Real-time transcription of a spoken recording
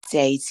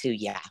day to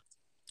ya.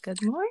 Good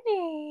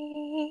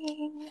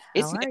morning. How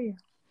It's are you?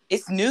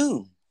 it's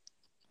noon.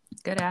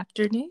 Good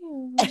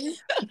afternoon.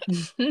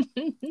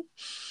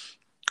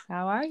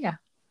 How are you?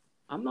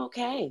 I'm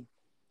okay.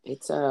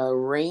 It's a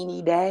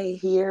rainy day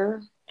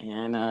here,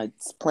 and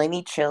it's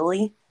plenty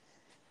chilly,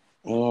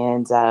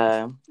 and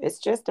it's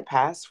just a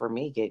pass for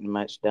me getting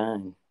much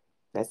done.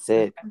 That's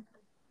it.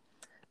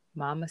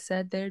 Mama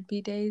said there'd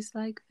be days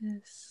like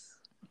this.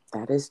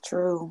 That is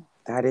true.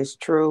 That is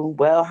true.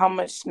 Well, how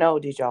much snow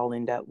did y'all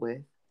end up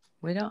with?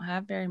 We don't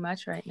have very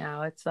much right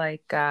now. It's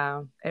like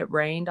it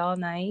rained all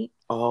night,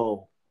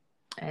 Oh,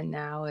 and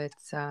now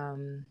it's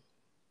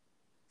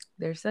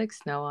there's like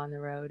snow on the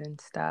road and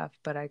stuff,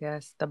 but I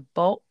guess the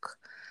bulk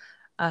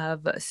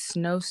of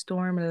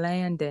Snowstorm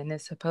Landon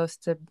is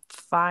supposed to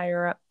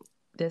fire up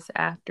this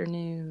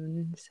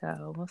afternoon.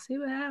 So we'll see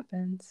what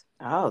happens.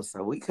 oh,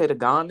 so we could have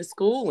gone to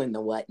school and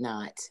the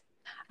whatnot.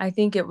 I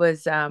think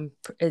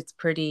it's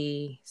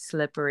pretty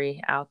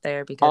slippery out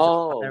there because of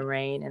all the Oh,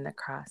 rain and the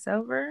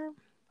crossover.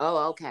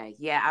 oh, okay.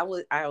 Yeah, I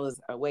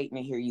was waiting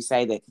to hear you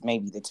say that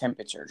maybe the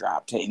temperature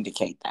dropped to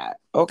indicate that.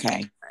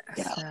 Okay.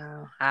 Yeah.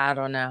 So I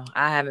don't know.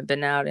 I haven't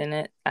been out in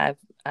it.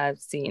 I've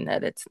seen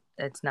that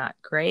it's not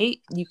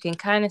great. You can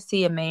kind of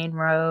see a main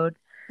road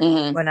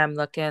Hmm. when I'm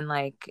looking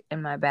like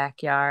in my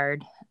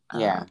backyard.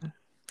 Yeah.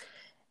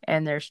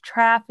 And there's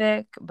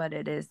traffic, but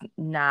it is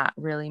not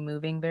really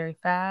moving very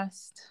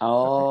fast for it to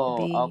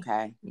Oh, be.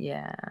 okay.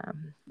 Yeah.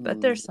 But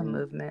there's some Hmm.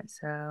 movement,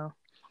 so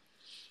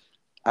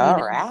All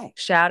right.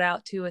 shout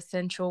out to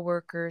essential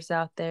workers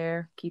out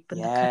there keeping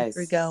the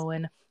country Yes.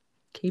 going,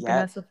 keeping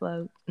Yep. us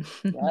afloat.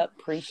 Yep.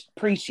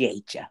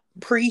 Appreciate you.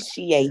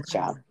 Appreciate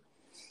you.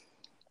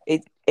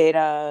 It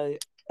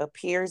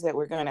appears that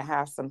we're going to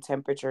have some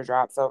temperature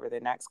drops over the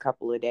next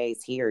couple of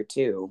days here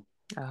too.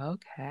 And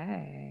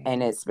Okay.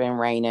 it's been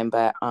raining,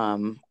 but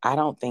I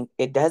don't think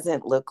it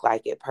doesn't look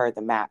like it per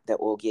the map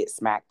that we'll get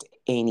smacked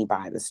any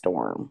by the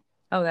storm.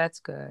 Oh, that's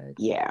good.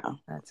 Yeah.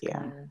 That's Yeah.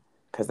 good.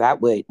 Because that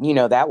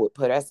would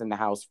put us in the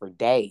house for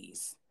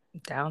days.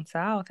 Down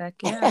south, heck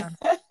yeah.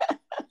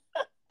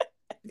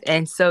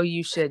 And so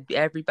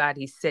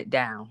everybody sit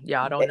down.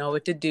 Y'all don't know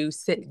what to do.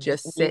 Just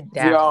You sit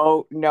down.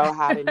 don't know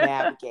how to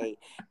navigate.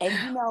 And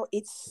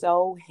it's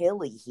so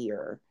hilly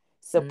here.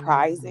 Mm-hmm.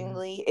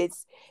 Surprisingly,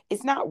 it's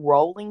not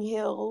rolling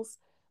hills,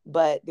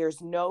 but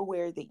there's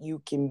nowhere that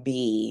you can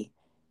be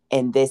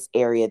in this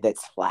area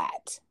that's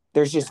flat.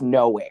 There's just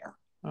nowhere.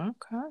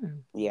 Okay.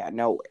 Yeah,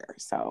 nowhere.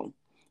 So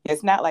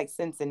it's not like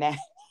Cincinnati.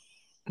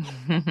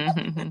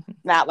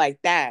 Not like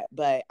that,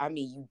 but I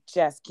mean, you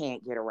just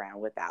can't get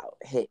around without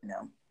hitting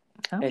them.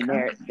 And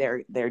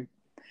Okay.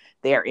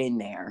 they're in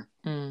there.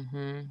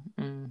 Mm-hmm.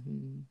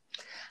 Mm-hmm.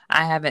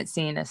 I haven't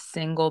seen a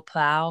single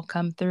plow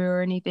come through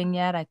or anything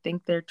yet. I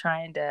think they're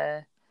trying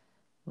to,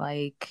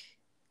 like,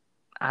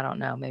 I don't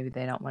know, maybe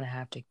they don't want to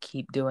have to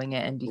keep doing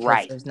it. And because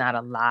Right. there's not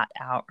a lot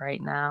out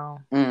right now,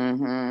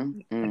 Mm-hmm.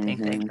 I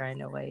think they're Mm-hmm. trying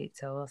to wait.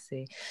 So we'll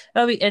see.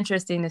 It'll be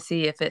interesting to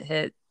see if it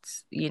hits,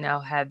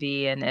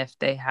 heavy and if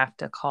they have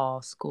to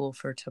call school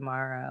for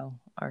tomorrow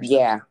or something,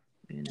 Yeah.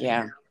 you know.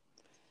 Yeah.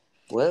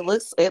 Well,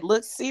 it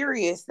looks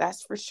serious.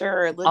 That's for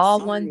sure. It looks All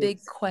one big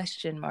serious.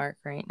 question mark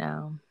right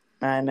now.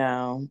 I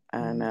know.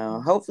 I know.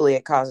 Mhm. Hopefully,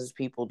 it causes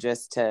people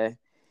just to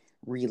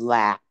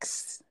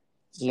relax.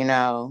 You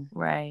know,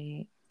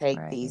 Right. take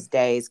Right. these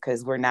days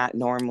because we're not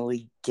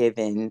normally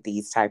given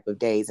these type of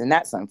days, and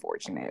that's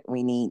unfortunate.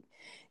 We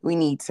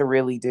need to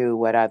really do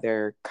what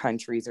other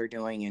countries are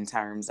doing in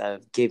terms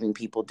of giving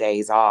people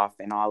days off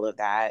and all of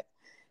that,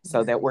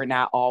 so that Right. we're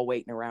not all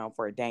waiting around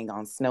for a dang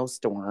on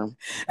snowstorm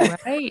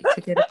Right.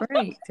 To get a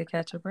break, to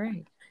catch a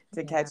break.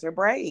 to Yeah. catch a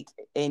break.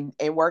 And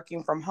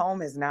working from home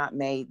has not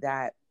made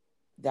that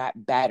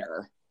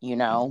better.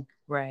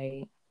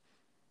 Right.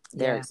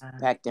 They're Yeah.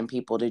 expecting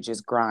people to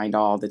just grind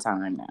all the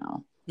time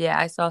now. Yeah.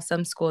 I saw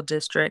some school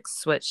districts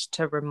switch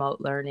to remote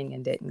learning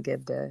and didn't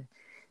give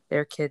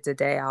their kids a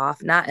day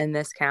off. Not in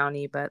this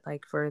county, but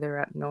like further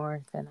up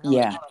north. And I was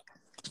Yeah, like,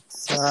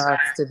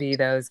 sucks to be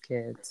those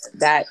kids.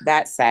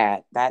 that's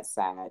sad. That's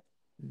sad.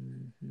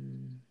 Hmm.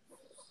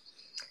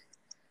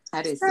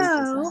 That is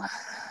super So, sad.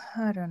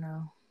 I don't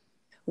know.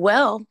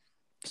 Well,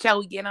 shall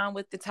we get on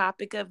with the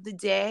topic of the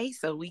day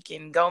so we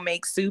can go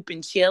make soup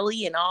and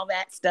chili and all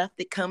that stuff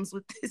that comes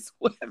with this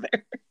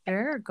weather?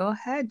 Sure. Go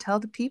ahead. Tell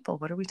the people.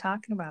 What are we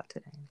talking about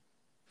today?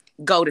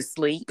 Go to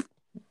sleep.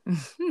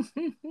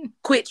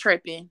 Quit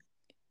tripping.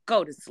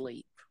 Go to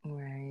sleep.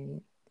 Right.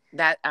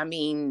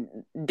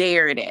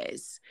 There it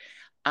is.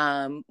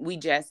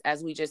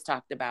 As we just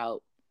talked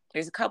about,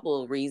 there's a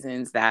couple of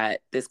reasons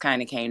that this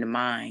kind of came to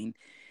mind.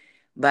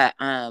 But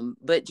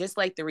just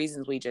like the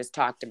reasons we just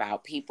talked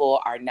about, people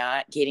are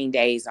not getting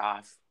days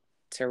off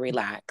to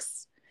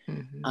relax.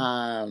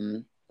 Mm-hmm.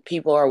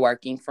 People are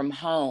working from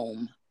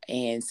home,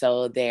 and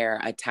so they're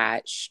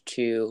attached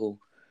to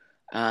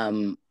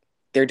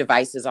their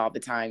devices all the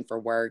time for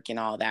work and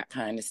all that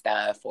kind of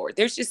stuff. Or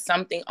there's just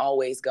something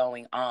always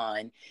going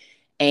on,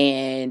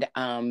 and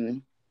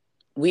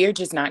we are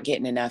just not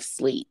getting enough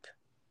sleep.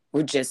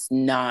 We're just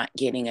not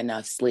getting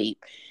enough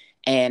sleep.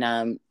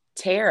 And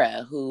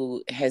Tara,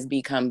 who has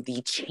become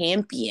the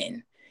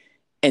champion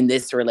in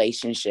this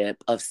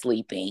relationship of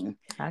sleeping.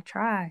 I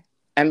try.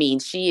 I mean,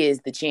 she is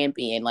the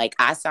champion. Like,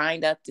 I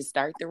signed up to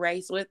start the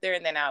race with her,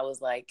 and then I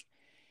was like,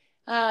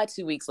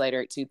 2 weeks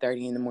later at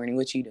 2:30 in the morning,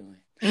 what you doing?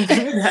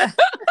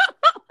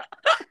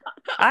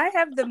 I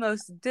have the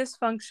most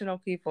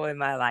dysfunctional people in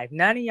my life.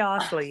 None of y'all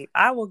sleep.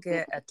 I will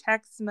get a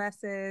text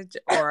message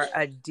or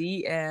a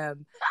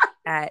DM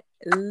at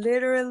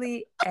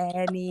literally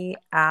any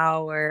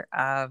hour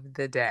of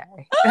the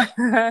day.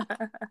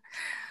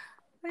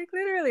 Like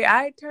literally,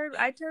 I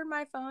turn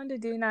my phone to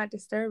do not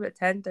disturb at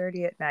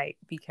 10:30 at night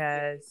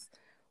because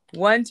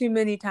one too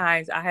many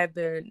times I have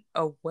been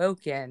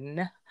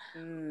awoken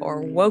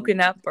or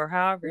woken up or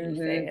however you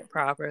say it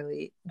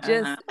properly,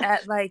 just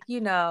at like,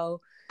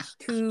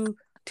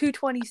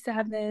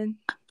 2:27,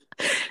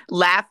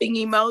 laughing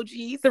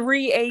emojis,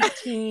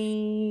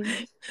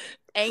 3:18,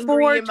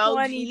 angry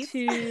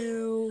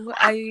 4:22.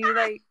 I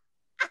like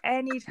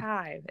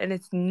anytime, and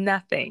it's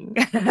nothing.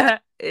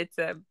 It's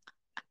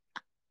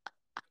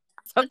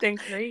something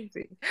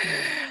crazy.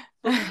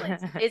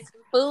 It's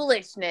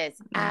foolishness.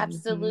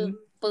 Absolute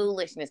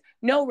foolishness.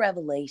 No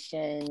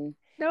revelation.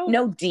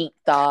 No deep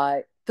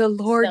thought. The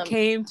Lord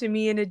came to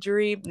me in a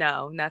dream.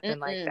 No, nothing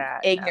like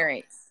that.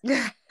 Ignorance.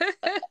 No.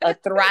 a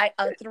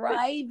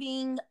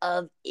thriving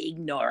of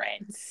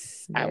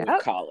ignorance, I would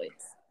call it.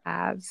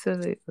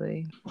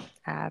 Absolutely.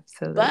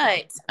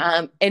 But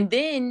and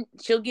then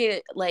she'll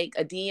get like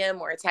a DM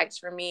or a text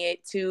from me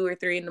at 2 or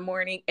 3 in the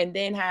morning, and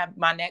then have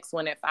my next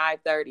one at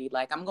 5:30.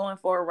 Like, I'm going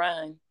for a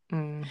run.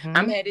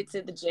 I'm headed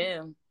to the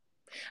gym.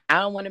 I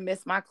don't want to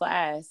miss my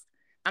class.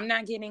 I'm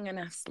not getting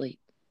enough sleep.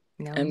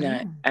 No,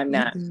 I'm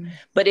not.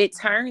 But it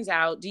turns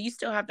out, do you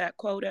still have that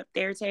quote up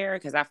there, Tara?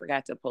 Because I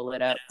forgot to pull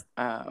it up.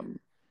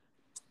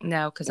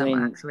 No, because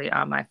I'm actually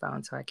on my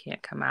phone, so I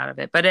can't come out of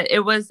it. But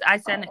it was, I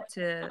sent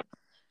it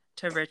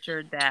to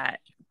Richard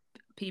that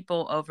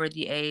people over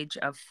the age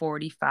of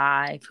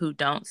 45 who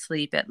don't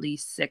sleep at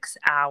least 6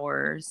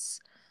 hours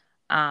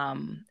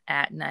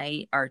at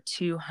night are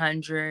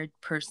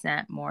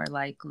 200% more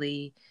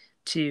likely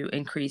to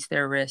increase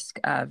their risk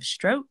of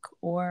stroke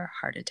or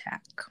heart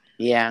attack.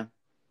 Yeah,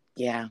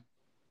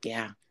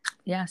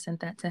 I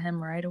sent that to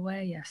him right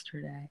away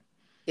yesterday.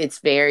 It's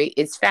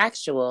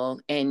factual.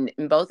 And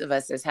both of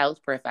us as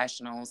health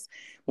professionals,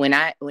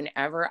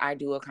 whenever I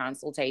do a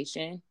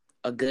consultation,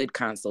 a good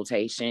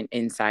consultation,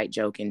 inside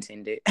joke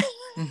intended,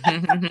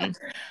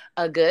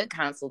 a good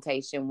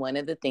consultation, one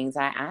of the things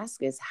I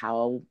ask is,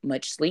 how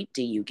much sleep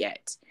do you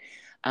get?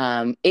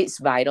 It's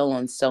vital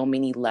on so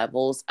many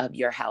levels of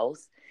your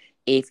health.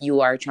 If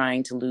you are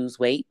trying to lose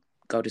weight,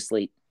 go to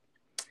sleep.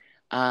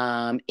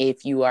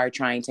 If you are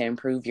trying to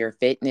improve your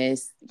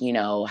fitness,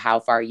 how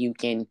far you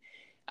can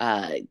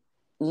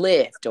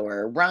lift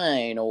or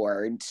run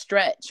or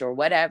stretch or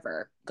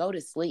whatever, go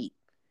to sleep.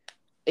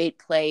 It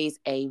plays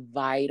a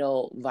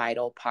vital,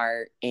 vital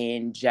part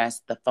in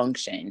just the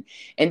function.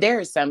 And there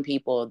are some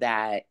people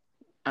that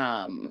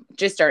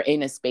just are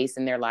in a space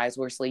in their lives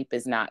where sleep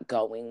is not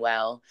going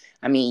well.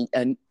 I mean,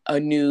 a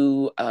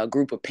new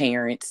group of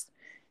parents,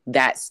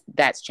 that's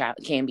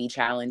can be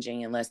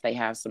challenging unless they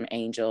have some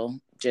angel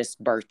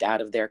just birthed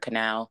out of their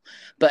canal.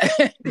 But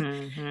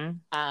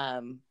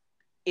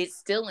it's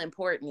still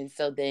important. And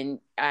so then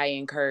I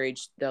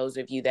encourage those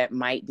of you that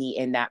might be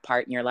in that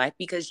part in your life,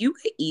 because you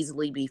could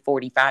easily be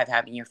 45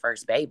 having your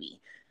first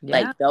baby. Yeah.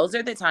 Like, those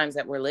are the times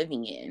that we're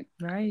living in.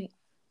 Right.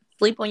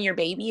 Sleep when your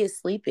baby is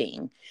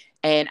sleeping.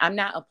 And I'm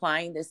not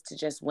applying this to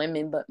just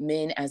women, but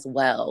men as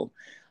well.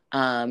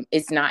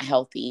 It's not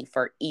healthy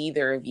for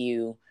either of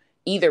you,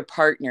 either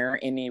partner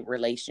in a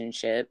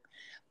relationship,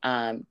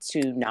 to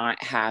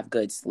not have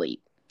good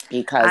sleep,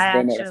 because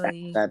then it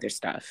affects other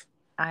stuff.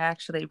 I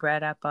actually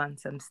read up on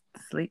some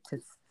sleep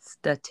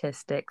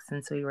statistics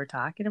since we were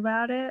talking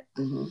about it.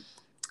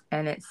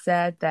 And it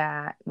said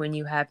that when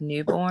you have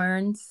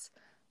newborns,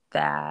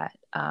 that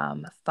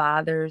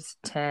fathers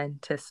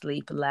tend to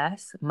sleep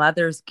less.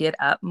 Mothers get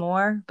up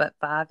more, but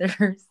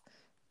fathers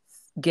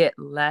get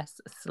less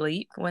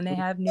sleep when they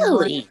have newborns.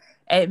 Really?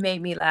 It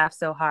made me laugh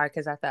so hard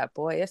because I thought,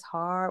 boy, it's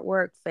hard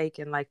work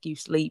faking like you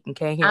sleep and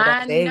can't hear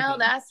that baby. I know,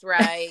 that's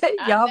right.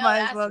 Y'all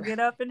might as well get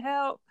up and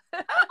help.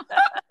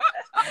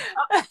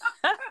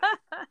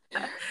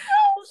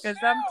 Because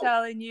I'm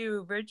telling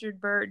you,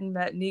 Richard Burton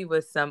met me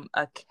with some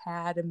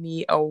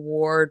Academy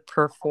Award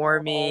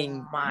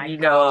performing,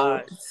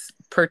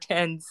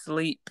 pretend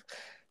sleep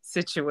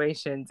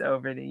situations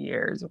over the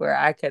years where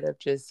I could have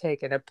just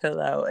taken a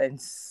pillow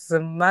and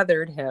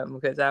smothered him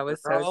because I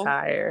was so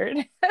tired.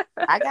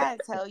 I gotta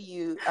tell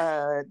you,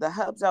 the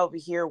hubs over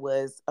here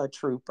was a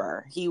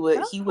trooper. He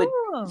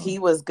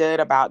was good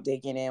about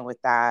digging in with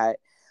that.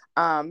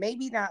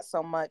 Maybe not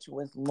so much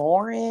with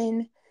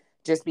Lauren,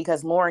 just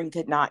because Lauren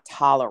could not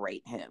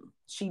tolerate him.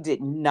 She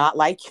did not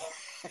like him.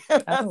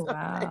 Oh,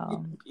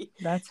 wow.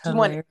 That's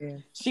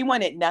hilarious. She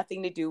wanted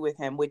nothing to do with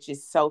him, which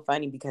is so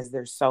funny because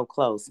they're so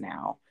close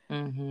now.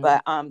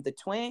 But the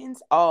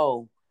twins,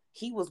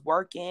 he was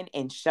working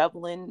and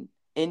shoveling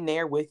in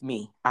there with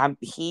me.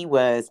 He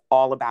was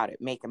all about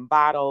it, making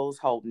bottles,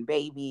 holding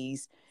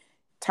babies,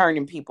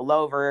 turning people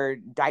over,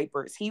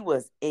 diapers. He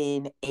was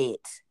in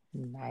it.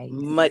 Nice.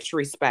 Much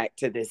respect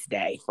to this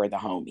day for the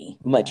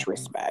homie. Much Nice.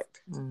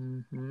 respect.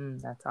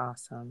 That's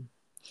awesome.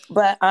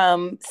 But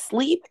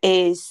sleep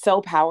is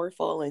so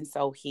powerful and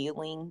so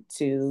healing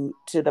to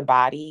the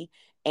body,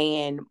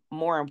 and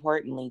more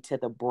importantly to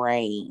the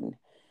brain.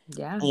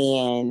 Yeah.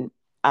 And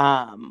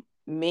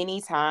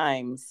many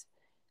times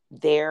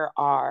there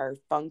are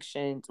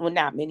functions, well,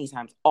 not many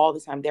times, all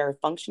the time, there are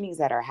functionings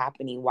that are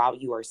happening while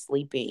you are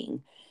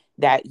sleeping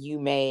that you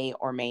may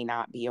or may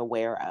not be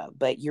aware of,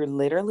 but you're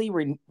literally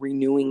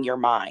renewing your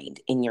mind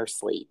in your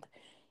sleep.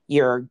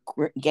 You're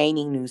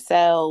gaining new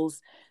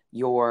cells,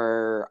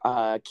 you're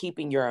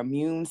keeping your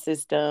immune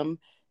system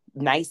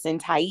nice and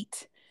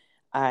tight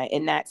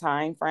in that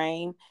time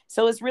frame.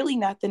 So it's really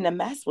nothing to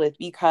mess with,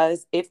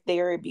 because if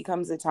there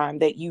becomes a time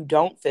that you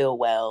don't feel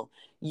well,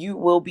 you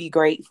will be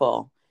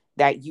grateful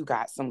that you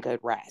got some good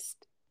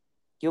rest.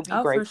 You'll be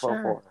Oh, for grateful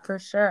sure. for it. For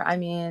sure. I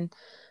mean,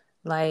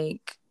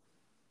 like,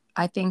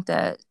 I think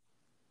that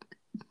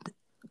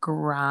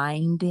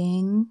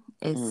grinding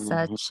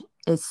Mhm.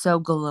 is so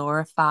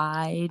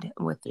glorified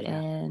Yeah.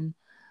 within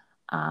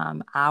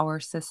our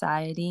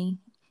society.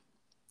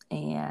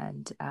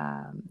 And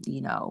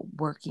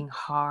working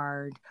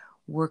hard,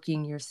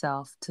 working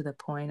yourself to the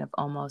point of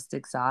almost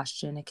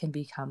exhaustion, it can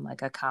become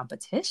like a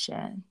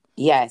competition,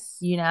 Yes.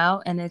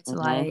 and it's Hmm.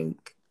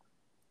 like,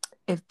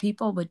 if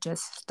people would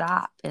just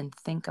stop and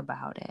think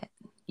about it,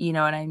 you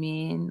know what I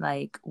mean?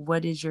 Like,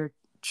 what is your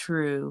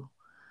true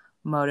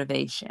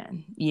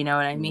motivation? You know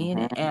what I mean?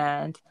 Hmm.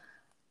 And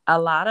a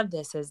lot of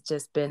this has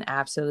just been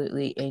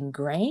absolutely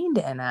ingrained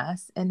in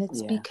us. And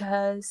it's Yeah.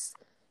 because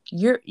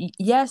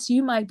yes,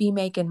 you might be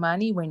making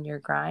money when you're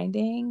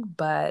grinding,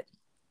 but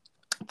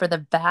for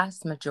the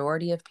vast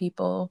majority of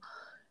people,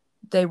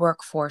 they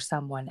work for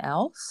someone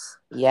else.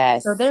 So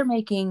Yes. they're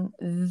making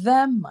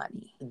them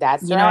money.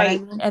 That's You know what I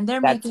right. mean? And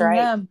they're That's making right.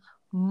 them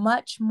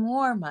much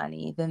more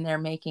money than they're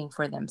making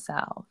for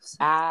themselves.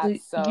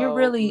 So you're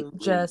really Absolutely.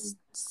 just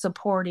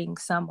supporting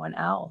someone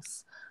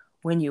else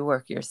when you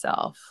work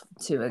yourself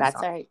to That's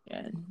right.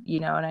 exhaustion. You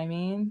know what I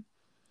mean?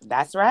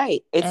 That's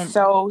right. It's And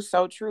so,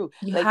 so true.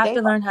 you Like have they've,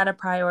 to learn how to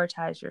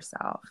prioritize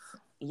yourself.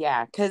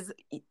 yeah, because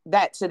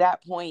that to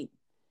that point,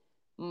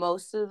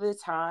 most of the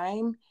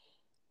time,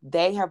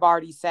 they have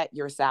already set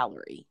your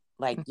salary.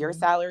 Like your Hmm.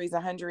 salary is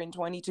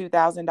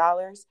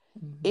 $122,000.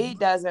 Hmm. It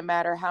doesn't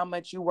matter how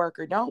much you work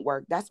or don't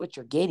work. That's what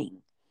you're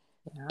getting.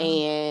 Yeah.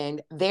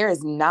 And there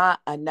is not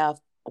enough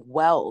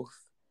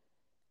wealth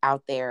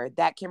out there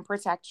that can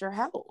protect your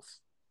health.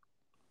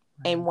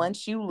 And Right.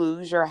 once you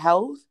lose your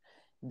health,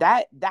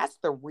 that's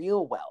the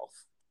real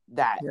wealth.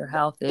 That Your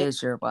health it,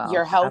 is your your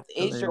wealth. health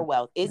is your Absolutely.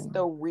 wealth. It's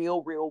the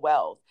real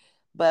wealth.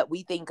 But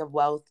we think of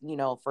wealth,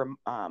 for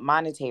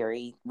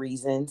monetary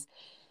reasons.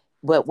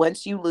 But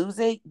once you lose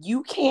it,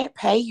 you can't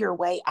pay your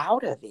way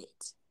out of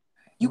it.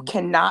 You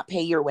cannot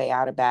pay your way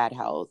out of bad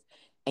health.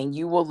 And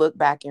you will look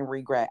back and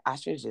regret, I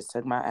should have just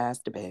took my ass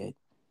to bed.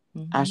 I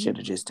Mm-hmm. should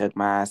have just took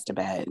my ass to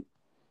bed.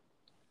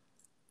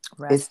 It's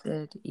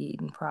Rested,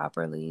 eating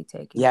properly,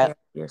 taking care Yep, of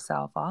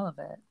yourself, all of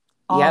it.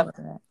 All yep, of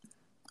it.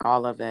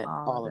 all of it,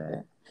 All all of of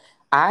it.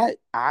 it.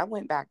 I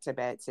went back to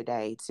bed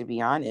today, to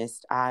be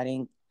honest. I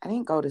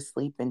didn't go to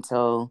sleep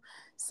until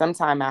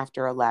sometime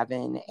after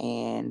 11,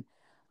 and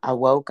I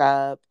woke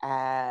up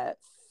at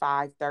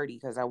 5:30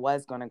 because I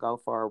was going to go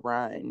for a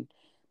run,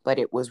 but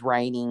it was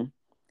raining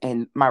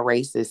and my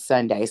race is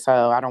Sunday,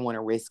 so I don't want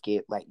to risk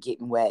it, like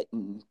getting wet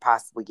and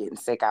possibly getting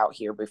sick out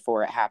here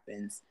before it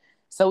happens.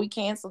 So we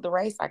canceled the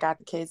race. I got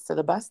the kids to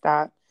the bus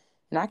stop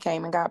and I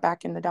came and got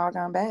back in the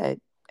doggone bed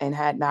and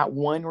had not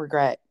one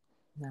regret.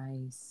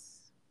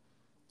 Nice.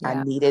 I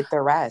Yeah. needed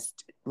the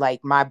rest.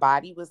 Like my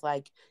body was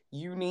like,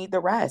 you need the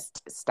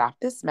rest. Stop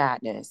this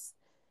madness.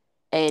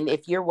 And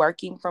if you're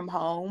working from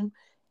home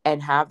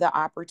and have the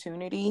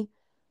opportunity,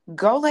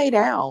 go lay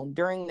down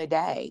during the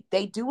day.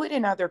 They do it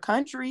in other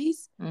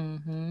countries.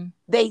 Mm-hmm.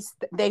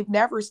 They've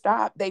never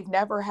stopped. They've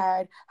never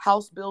had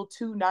House Bill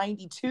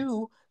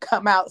 292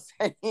 come out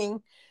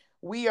saying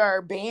we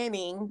are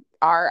banning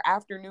our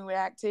afternoon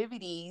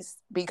activities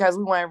because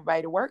we want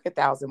everybody to work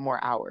 1,000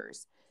 more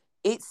hours.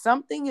 It's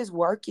something is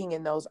working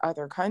in those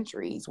other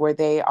countries where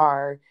they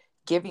are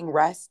giving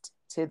rest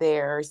to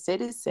their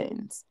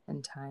citizens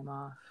And time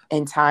off.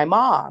 and time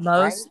off, right?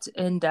 Most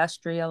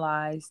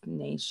industrialized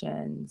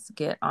nations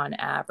get on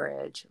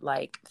average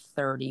like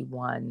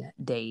 31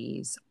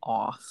 days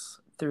off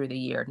through the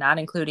year, not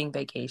including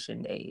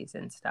vacation days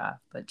and stuff,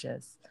 but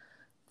just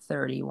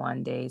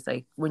 31 days.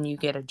 Like when you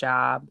get a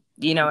job,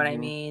 you know what I Mm-hmm.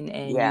 mean?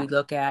 And Yeah. you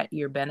look at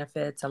your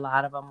benefits, a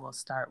lot of them will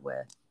start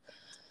with,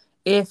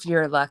 if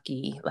you're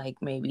lucky, like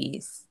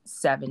maybe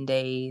 7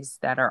 days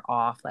that are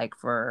off, like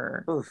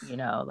for, Oof.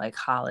 like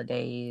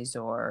holidays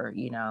or,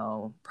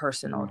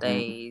 personal Mm-hmm.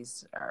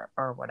 days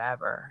or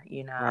whatever.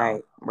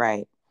 Right.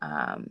 Right.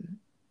 Um,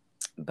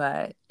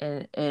 but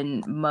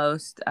in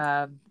most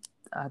of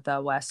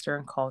the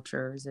Western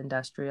cultures,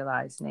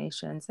 industrialized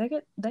nations, they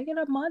get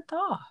a month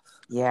off.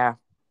 Yeah.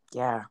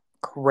 Yeah.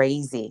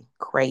 Crazy.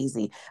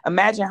 Crazy.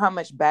 Imagine how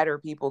much better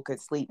people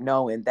could sleep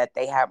knowing that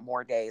they have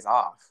more days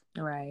off.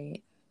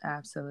 Right.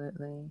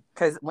 Absolutely.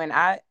 Because when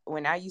I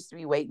used to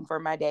be waiting for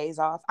my days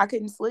off, I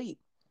couldn't sleep.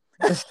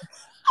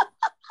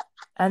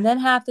 And then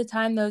half the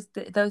time those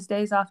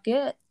days off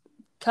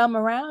come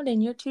around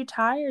and you're too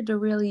tired to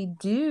really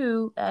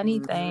do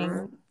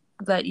anything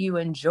that you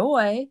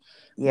enjoy.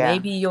 Yeah.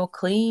 Maybe you'll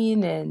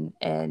clean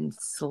and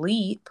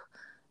sleep,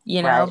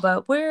 Right.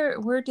 but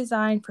we're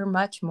designed for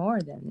much more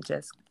than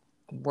just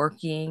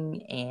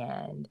working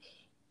and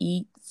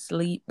eat,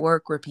 sleep,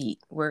 work, repeat.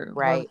 We're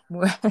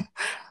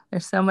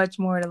there's so much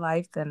more to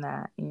life than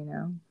that.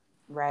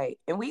 Right.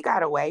 And we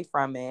got away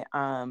from it.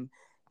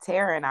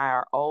 Tara and I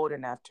are old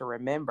enough to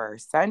remember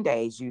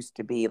Sundays used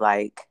to be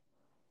like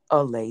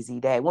a lazy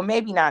day. Well,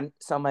 maybe not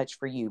so much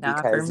for you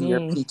Not for because you're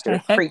a me.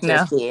 Heck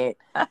preacher's no. kid.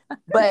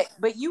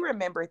 But you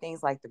remember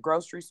things like the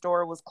grocery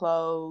store was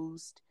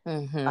closed.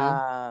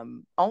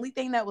 Only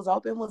thing that was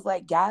open was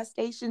like gas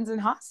stations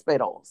and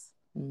hospitals.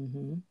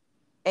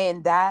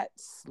 And that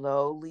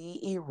slowly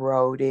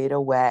eroded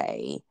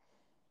away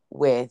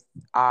with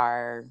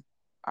our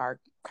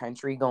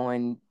country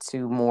going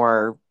to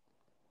more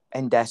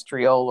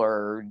industrial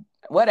or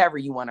whatever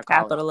you want to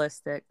call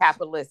Capitalistic. it.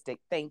 Capitalistic.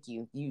 Thank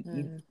you.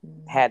 You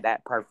had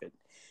that perfect.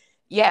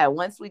 Yeah,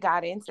 once we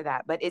got into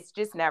that, but it's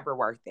just never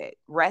worth it.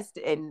 Rest,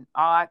 and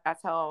I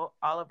tell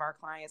all of our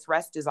clients,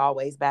 rest is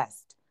always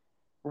best.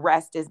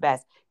 Rest is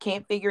best.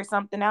 Can't figure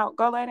something out,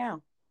 go lay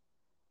down.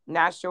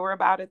 Not sure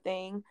about a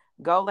thing,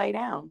 go lay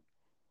down.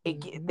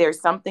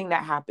 There's something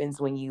that happens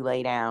when you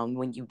lay down,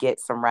 when you get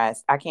some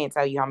rest. I can't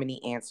tell you how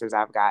many answers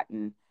I've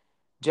gotten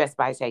just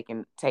by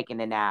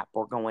taking a nap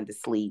or going to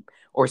sleep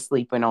or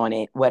sleeping on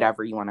it,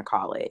 whatever you want to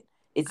call it.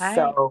 It's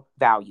so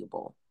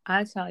valuable.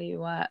 I tell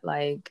you what,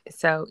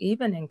 so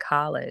even in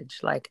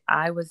college,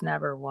 I was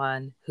never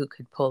one who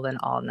could pull an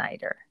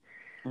all-nighter.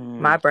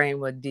 My brain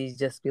would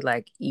just be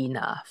like,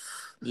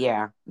 enough.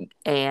 Yeah.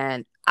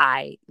 And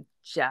I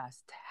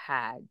just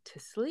had to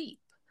sleep.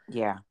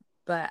 Yeah.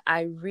 But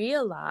I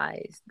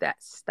realized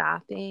that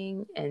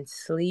stopping and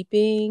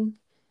sleeping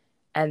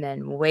and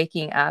then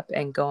waking up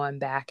and going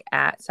back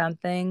at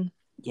something.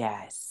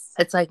 Yes.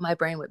 It's like my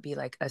brain would be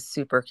like a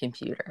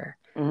supercomputer.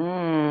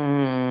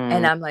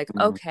 And I'm like,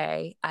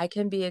 okay, I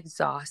can be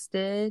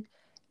exhausted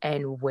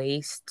and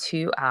waste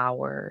 2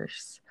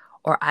 hours,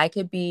 or I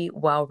could be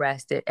well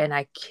rested and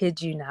I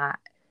kid you not,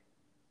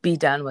 be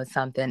done with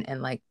something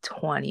in like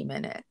 20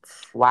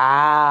 minutes.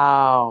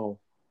 Wow.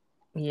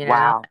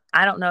 Wow.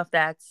 I don't know if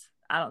that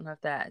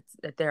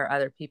there are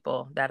other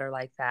people that are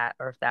like that,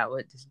 or if that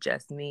was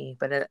just me.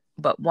 But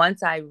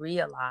once I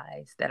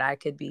realized that I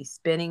could be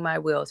spinning my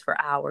wheels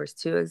for hours,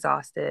 too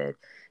exhausted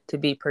to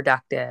be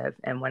productive,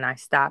 and when I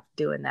stopped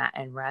doing that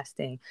and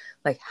resting,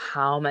 like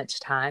how much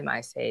time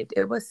I saved,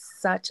 it was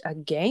such a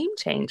game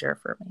changer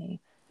for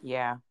me.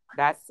 Yeah,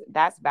 that's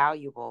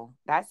valuable.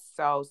 That's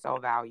so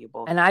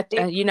valuable. And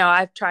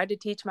I've tried to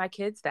teach my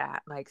kids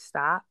that, like,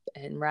 stop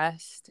and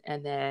rest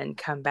and then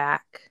come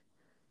back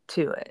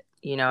to it.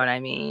 You know what I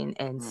mean?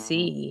 And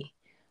see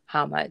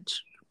how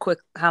much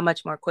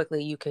more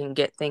quickly you can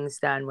get things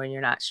done when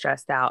you're not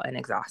stressed out and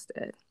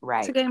exhausted. Right.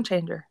 It's a game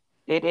changer.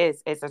 It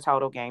is. It's a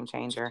total game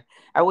changer.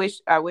 I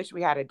wish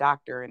we had a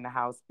doctor in the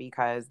house,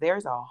 because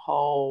there's a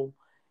whole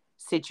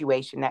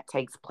situation that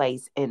takes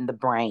place in the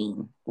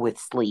brain with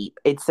sleep.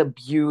 It's a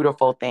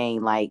beautiful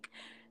thing. Like,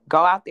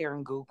 go out there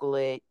and Google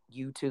it,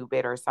 YouTube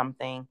it or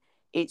something.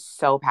 It's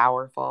so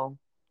powerful,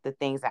 the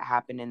things that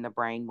happen in the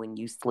brain when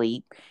you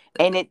sleep.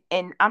 And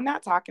I'm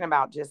not talking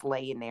about just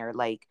laying there,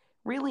 like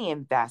really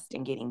invest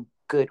in getting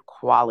good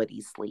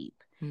quality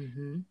sleep.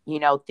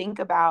 Think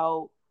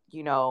about,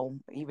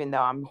 even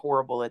though I'm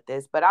horrible at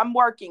this, but I'm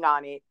working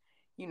on it,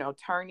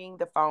 turning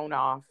the phone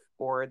off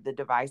or the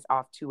device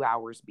off 2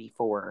 hours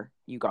before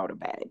you go to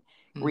bed,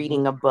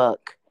 reading a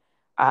book,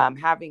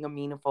 having a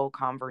meaningful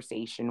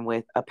conversation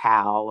with a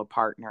pal, a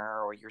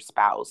partner, or your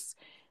spouse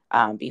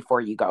before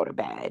you go to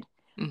bed.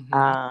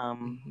 All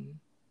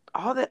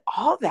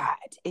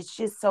that, it's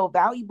just so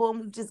valuable,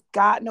 and we've just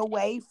gotten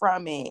away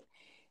from it.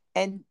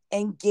 And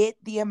get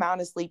the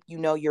amount of sleep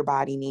your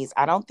body needs.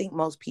 I don't think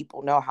most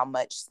people know how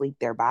much sleep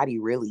their body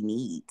really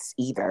needs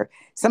either.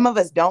 Some of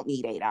us don't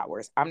need 8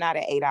 hours. I'm not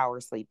an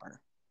 8-hour sleeper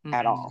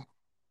at all.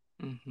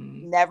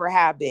 Never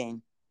have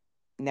been.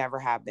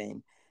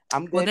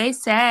 I'm good. Well, they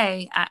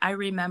say, I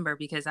remember,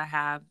 because I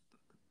have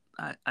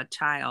a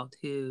child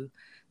who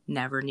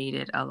never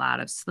needed a lot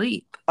of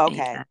sleep.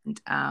 Okay.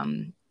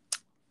 And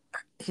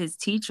his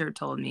teacher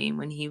told me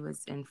when he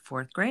was in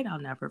 4th grade, I'll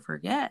never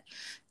forget,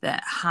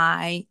 that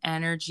high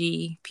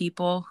energy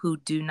people who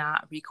do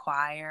not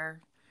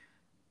require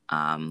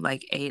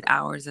like 8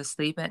 hours of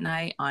sleep at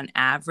night on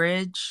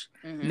average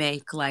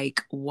make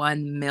like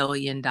 $1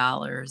 million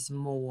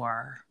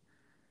more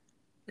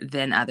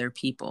than other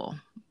people,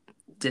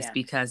 just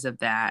because of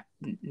that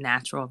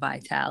natural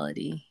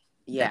vitality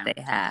that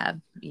they have.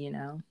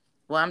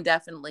 Well, I'm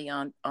definitely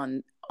on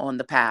on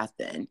the path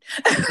then.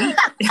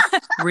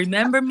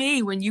 Remember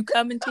me when you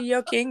come into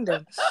your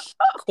kingdom,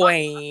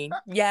 Queen.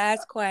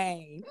 Yes,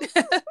 Queen.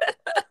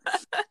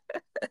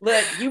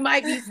 Look, you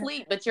might be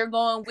asleep, but you're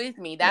going with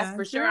me. That's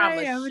for sure.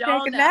 Right. I'm I'm gonna gonna show take a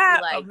up. Be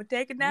nap. like, I'm gonna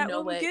take a nap you know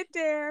when we what? get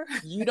there.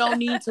 You don't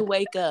need to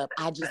wake up.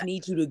 I just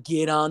need you to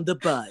get on the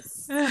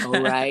bus. All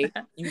right.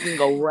 You can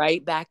go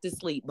right back to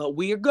sleep, but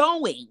we're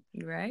going.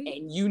 Right.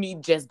 And you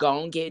need to just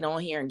go and get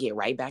on here and get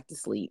right back to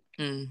sleep.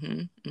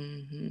 Mm-hmm.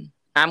 Mm-hmm.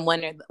 I'm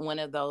one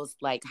of those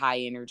like high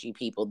energy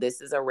people. This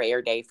is a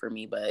rare day for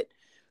me, but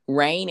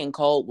rain and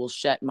cold will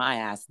shut my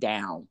ass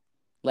down.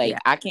 Like,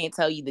 I can't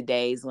tell you the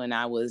days when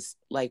I was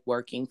like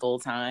working full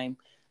time.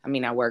 I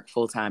mean, I work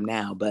full time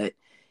now, but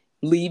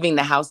leaving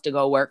the house to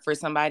go work for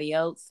somebody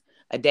else,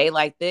 a day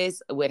like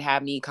this would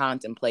have me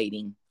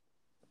contemplating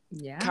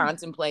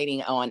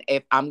on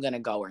if I'm going to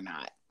go or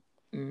not.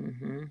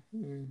 Mm-hmm.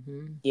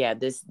 Mm-hmm. Yeah,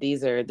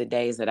 these are the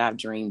days that I've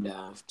dreamed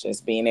of,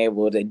 just being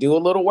able to do a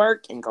little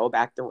work and go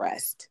back to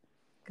rest.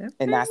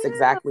 And that's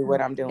exactly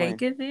what I'm doing.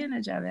 Take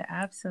advantage of it.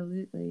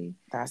 Absolutely.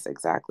 That's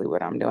exactly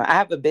what I'm doing. I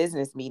have a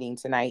business meeting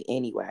tonight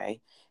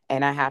anyway,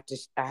 and I have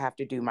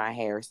to do my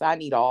hair. So I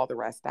need all the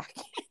rest I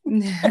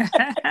can.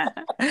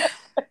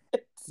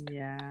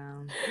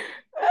 Yeah.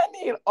 I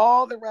need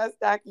all the rest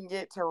I can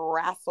get to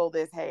wrestle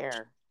this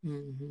hair.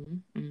 Mm-hmm.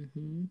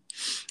 Mm-hmm.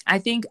 I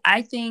think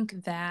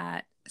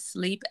that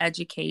sleep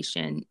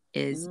education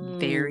is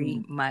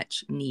very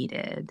much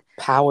needed.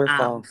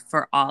 Powerful.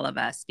 For all of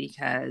us,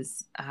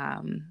 because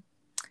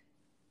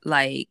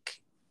like,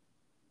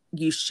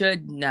 you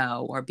should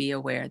know or be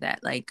aware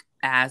that like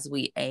as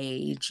we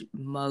age,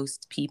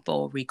 most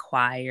people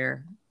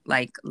require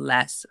like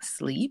less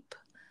sleep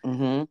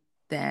than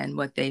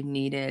what they've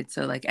needed.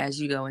 So like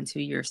as you go into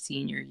your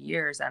senior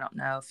years, I don't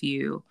know if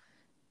you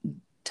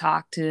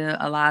talk to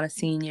a lot of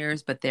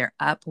seniors, but they're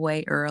up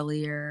way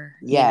earlier.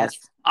 Yes.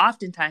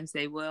 Oftentimes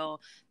their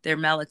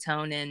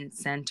melatonin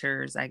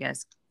centers, I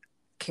guess,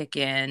 kick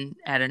in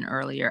at an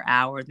earlier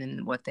hour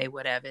than what they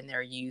would have in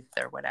their youth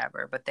or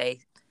whatever, but they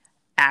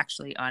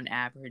actually on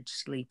average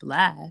sleep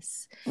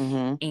less.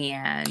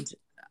 And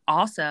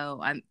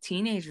also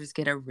teenagers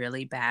get a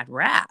really bad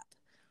rap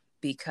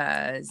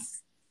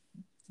because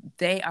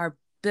they are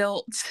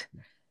built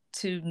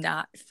to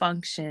not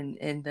function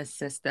in the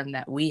system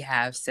that we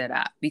have set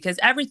up, because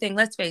everything,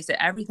 let's face it,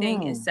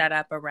 everything is set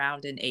up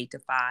around an 8 to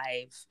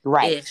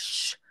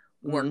 5-ish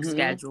work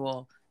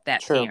schedule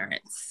that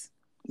parents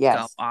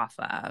go off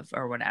of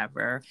or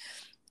whatever.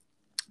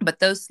 But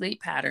those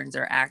sleep patterns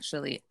are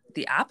actually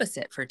the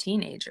opposite for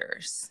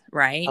teenagers,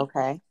 right?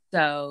 Okay.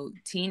 So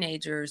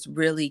teenagers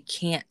really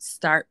can't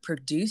start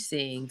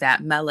producing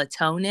that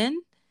melatonin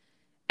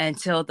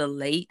until the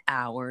late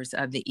hours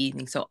of the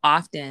evening. So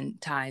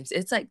oftentimes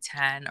it's like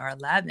 10 or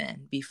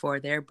 11 before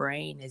their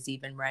brain is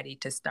even ready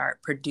to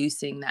start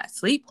producing that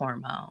sleep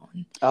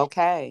hormone.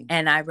 Okay.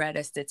 And I read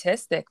a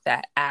statistic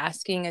that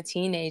asking a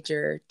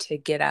teenager to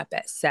get up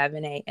at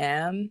 7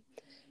 a.m.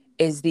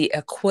 is the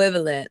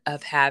equivalent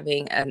of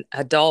having an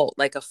adult,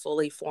 like a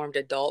fully formed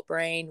adult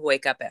brain,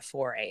 wake up at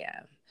 4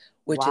 a.m.,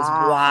 which is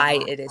why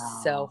it is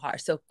so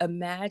hard. So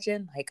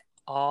imagine like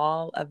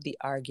all of the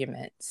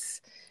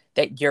arguments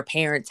that your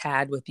parents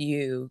had with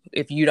you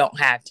if you don't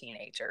have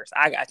teenagers.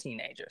 I got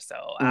teenagers, so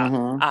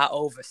I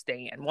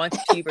overstand. Once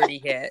puberty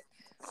hit,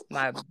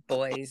 my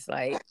boys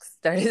like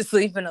started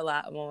sleeping a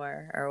lot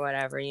more or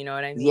whatever, you know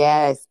what I mean?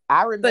 Yes,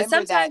 I remember but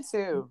sometimes that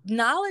too.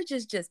 Knowledge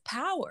is just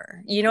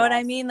power. You know what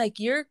I mean? Like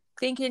you're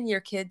thinking your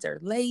kids are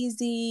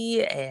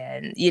lazy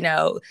and,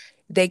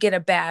 they get a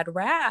bad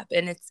rap,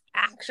 and it's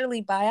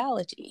actually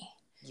biology.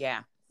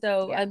 Yeah.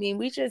 So, I mean,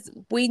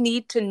 we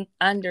need to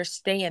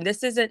understand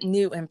this isn't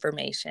new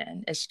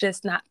information. It's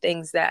just not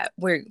things that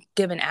we're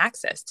given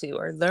access to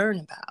or learn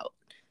about.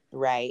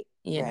 Right.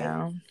 You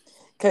know?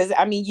 Because,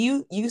 I mean,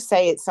 you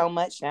say it so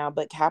much now,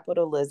 but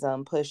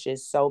capitalism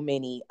pushes so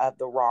many of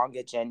the wrong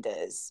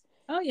agendas.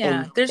 Oh,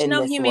 yeah. There's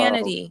no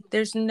humanity. World.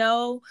 There's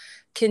no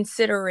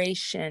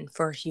consideration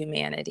for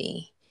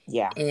humanity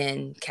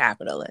in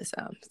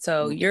capitalism.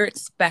 So you're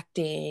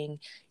expecting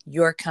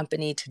your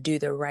company to do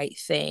the right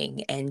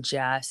thing and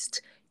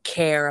just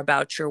care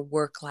about your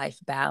work-life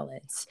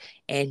balance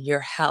and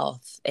your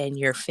health and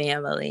your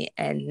family.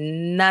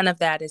 And none of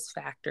that is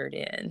factored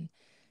in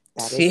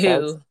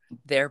to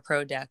their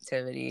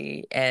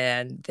productivity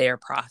and their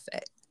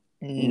profit.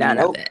 None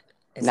of it.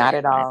 Not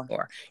at all.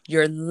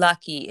 You're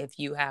lucky if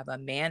you have a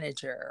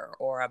manager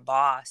or a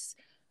boss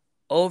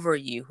over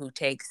you who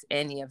takes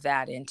any of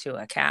that into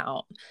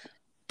account.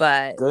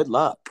 But good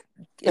luck.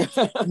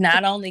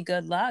 Not only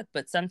good luck,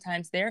 but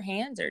sometimes their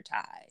hands are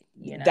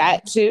tied.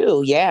 That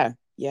too. Yeah.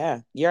 Yeah.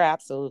 You're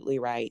absolutely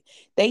right.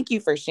 Thank you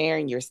for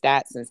sharing your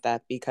stats and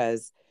stuff,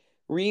 because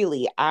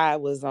really I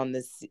was on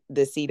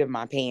the seat of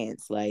my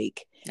pants.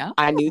 Like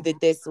I knew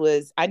that this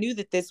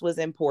was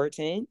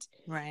important.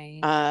 Right.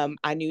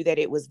 I knew that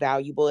it was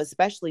valuable,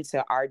 especially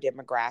to our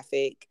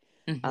demographic.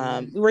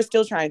 We were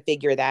still trying to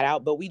figure that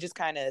out, but we just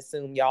kind of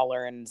assume y'all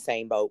are in the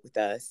same boat with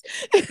us.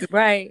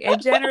 Right.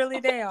 And generally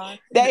they are.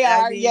 They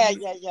are.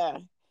 Yeah.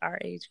 our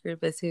age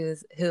group is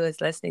who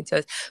is listening to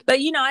us. But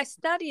I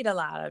studied a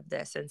lot of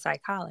this in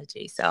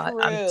psychology, so I'm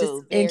just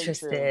True, very true.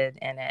 interested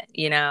in it,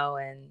 and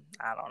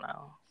I don't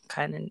know,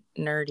 kind of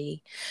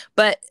nerdy.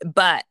 But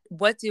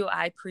what do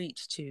I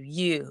preach to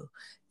you,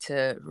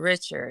 to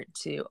Richard,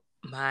 to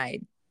my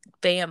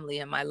family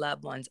and my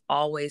loved ones?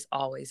 Always,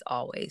 always,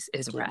 always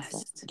is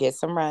rest. Get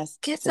some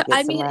rest.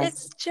 I mean,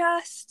 it's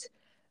just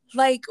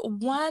like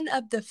one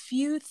of the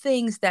few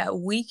things that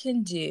we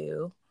can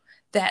do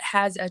that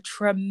has a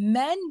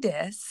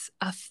tremendous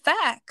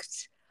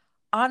effect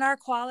on our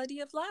quality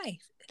of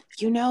life.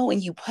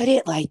 When you put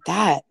it like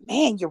that,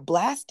 man, you're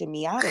blasting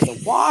me out of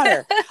the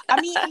water. I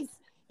mean,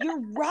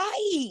 you're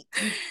right.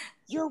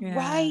 You're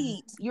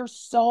right. You're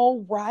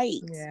so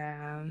right.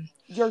 Yeah.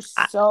 You're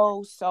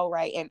so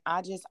right. And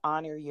I just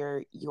honor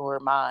your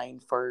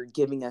mind for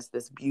giving us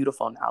this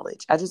beautiful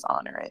knowledge. I just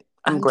honor it.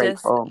 I'm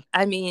grateful.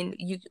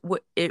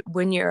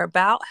 When you're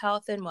about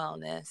health and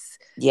wellness,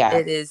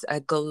 it is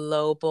a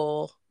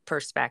global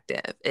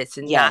perspective. It's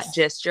not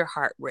just your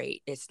heart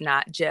rate. It's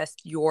not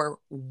just your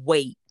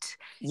weight.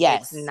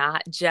 It's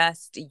not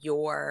just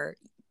your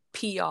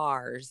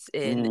PRs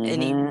in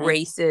any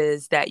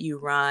races that you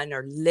run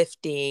or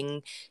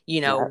lifting,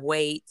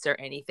 weights or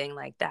anything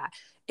like that.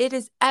 It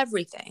is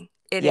everything.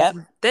 It is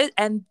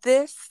and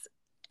this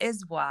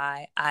is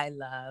why I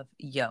love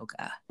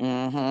yoga.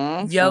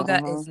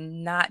 Yoga is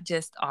not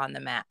just on the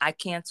mat. I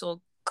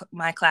canceled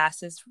my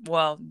classes.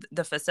 Well,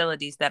 the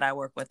facilities that I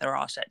work with are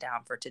all shut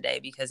down for today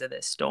because of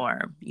this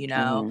storm,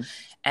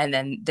 and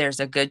then there's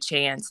a good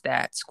chance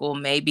that school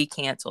may be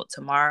canceled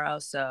tomorrow.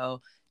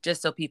 So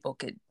just so people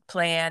could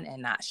plan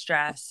and not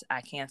stress,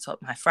 I canceled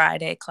my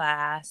Friday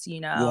class,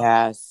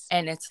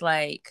 and it's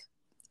like,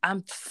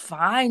 I'm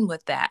fine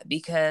with that,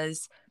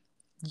 because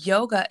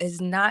yoga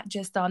is not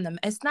just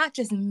it's not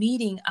just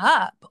meeting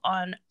up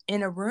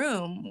in a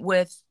room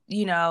with,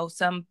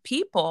 some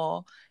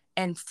people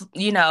and,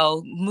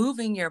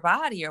 moving your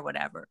body or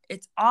whatever.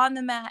 It's on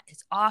the mat,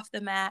 it's off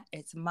the mat,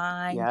 it's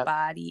mind,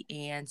 body,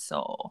 and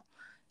soul.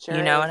 Sure,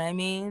 you know what I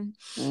mean?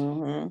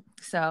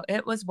 So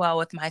it was well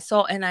with my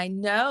soul. And I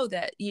know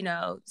that,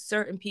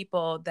 certain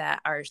people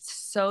that are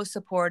so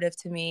supportive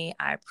to me,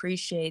 I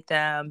appreciate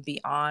them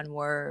beyond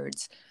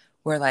words.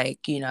 We're like,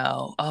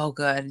 oh,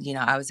 good.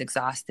 I was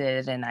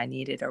exhausted and I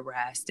needed a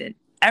rest. And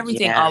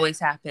everything always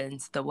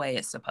happens the way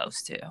it's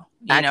supposed to.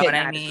 You know what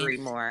I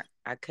mean?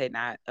 I could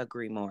not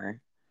agree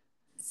more.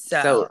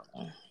 So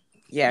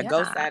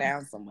go sit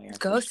down somewhere.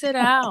 Go sit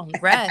down,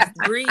 rest,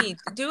 breathe,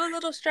 do a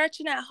little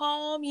stretching at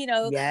home.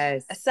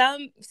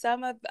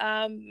 Some of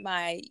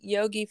my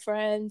yogi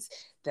friends,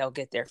 they'll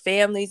get their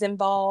families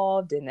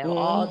involved and they'll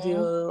all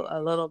do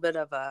a little bit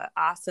of a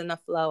asana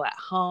flow at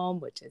home,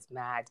 which is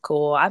mad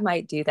cool. I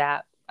might do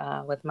that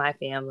with my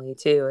family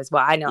too as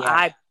well. I know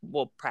I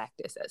will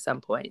practice at some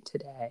point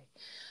today.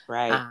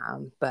 Right.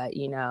 But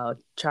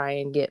try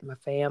and get my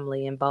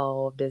family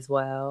involved as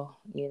well.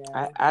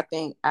 I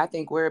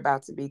think we're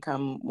about to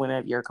become one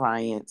of your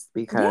clients,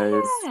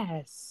 because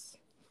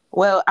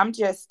well, I'm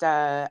just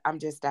at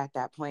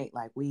that point,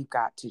 like, we've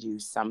got to do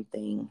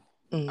something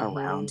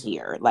around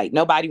here. Like,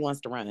 nobody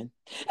wants to run.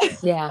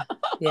 Yeah.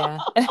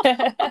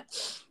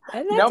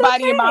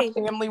 Nobody in my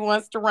family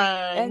wants to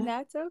run, and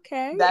that's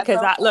okay.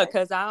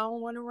 Because I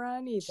don't want to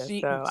run either.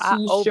 She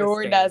so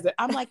sure doesn't.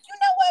 I'm like, you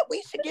know what?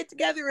 We should get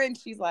together, and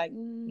she's like,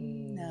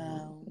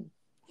 no,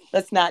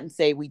 let's not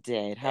say we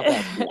did. How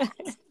about that?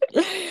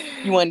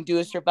 You want to do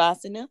a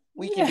Shavasana?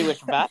 We can do a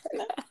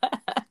Shavasana.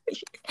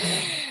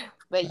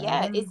 But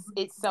yeah,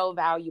 it's so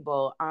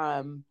valuable.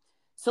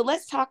 So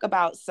let's talk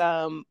about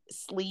some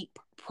sleep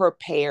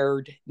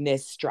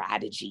preparedness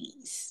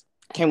strategies.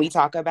 Can we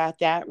talk about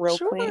that real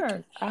quick?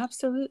 Sure,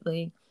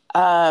 absolutely.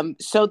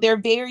 So they're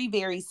very,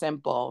 very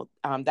simple,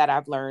 that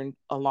I've learned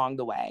along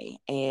the way.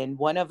 And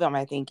one of them,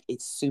 I think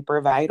it's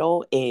super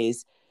vital,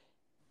 is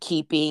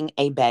keeping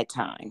a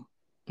bedtime.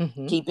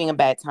 Keeping a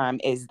bedtime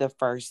is the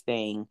first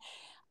thing.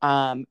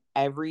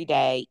 Every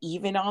day,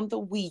 even on the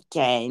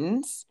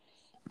weekends,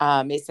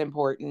 it's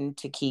important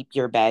to keep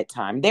your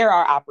bedtime. There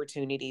are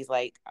opportunities,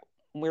 like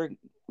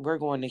we're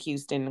going to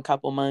Houston in a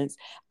couple months.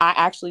 I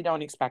actually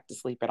don't expect to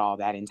sleep at all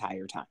that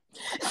entire time.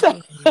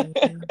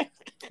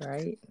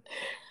 Right.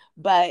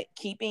 But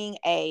keeping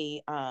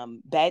a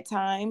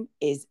bedtime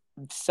is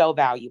so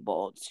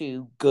valuable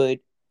to good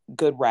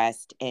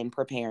rest and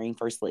preparing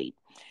for sleep,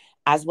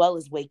 as well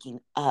as waking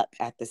up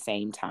at the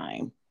same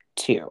time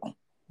too.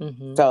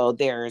 So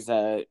there's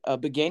a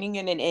beginning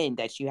and an end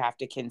that you have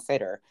to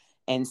consider.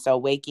 And so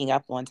waking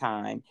up on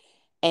time,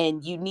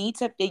 and you need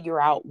to figure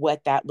out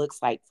what that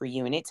looks like for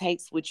you. And it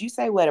takes, would you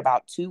say,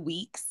 about 2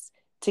 weeks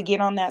to get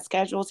on that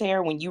schedule,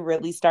 Tara, when you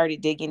really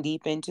started digging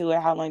deep into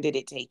it? How long did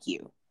it take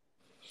you?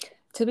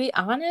 To be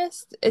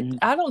honest,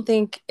 I don't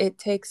think it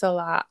takes a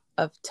lot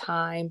of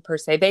time per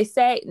se. They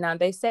say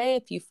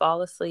if you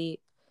fall asleep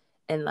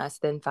in less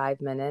than 5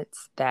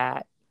 minutes,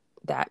 that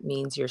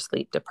means you're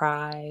sleep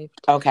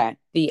deprived. Okay.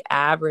 The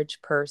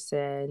average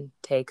person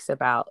takes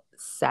about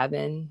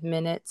 7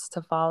 minutes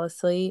to fall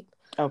asleep.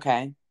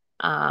 Okay.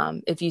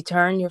 If you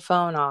turn your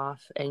phone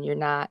off and you're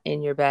not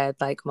in your bed,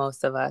 like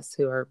most of us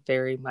who are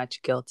very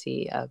much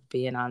guilty of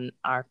being on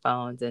our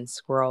phones and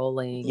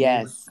scrolling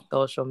Yes.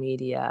 social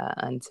media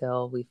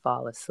until we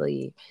fall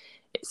asleep.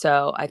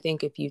 So I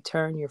think if you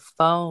turn your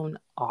phone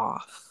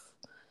off,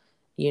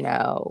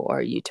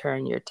 or you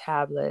turn your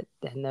tablet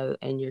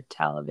and your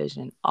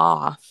television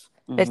off,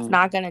 it's Mm-hmm.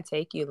 not going to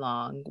take you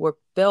long. We're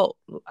built,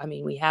 I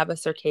mean, we have a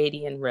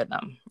circadian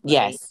rhythm, right?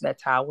 Yes.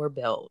 That's how we're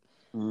built.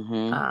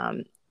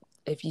 Mm-hmm.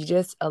 If you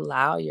just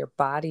allow your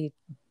body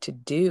to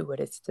do what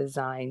it's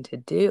designed to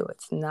do,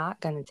 it's not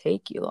going to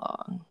take you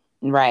long.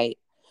 Right.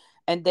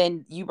 And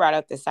then you brought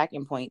up the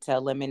second point, to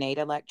eliminate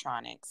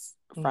electronics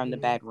from the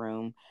Mm-hmm.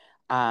 bedroom.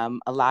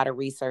 A lot of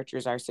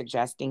researchers are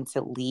suggesting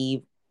to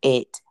leave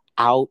it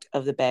out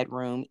of the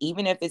bedroom.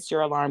 Even if it's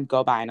your alarm,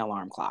 go buy an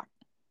alarm clock.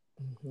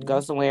 Mm-hmm. Go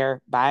somewhere,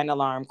 buy an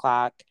alarm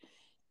clock,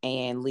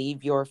 and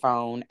leave your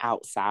phone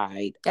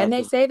outside. And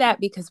they say that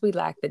because we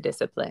lack the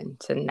discipline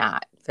to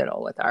not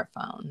fiddle with our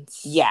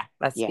phones. Yeah.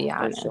 Let's be Yeah,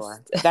 for honest.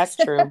 sure. That's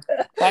true.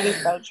 That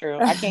is so true.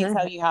 I can't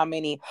tell you how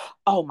many,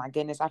 oh my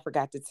goodness, I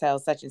forgot to tell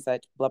such and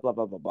such, blah, blah,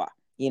 blah, blah, blah.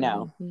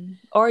 Mm-hmm.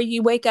 Or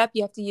you wake up,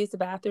 you have to use the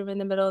bathroom in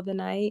the middle of the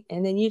night,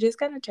 and then you just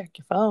gotta check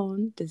your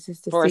phone. This is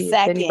to For a see if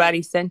second.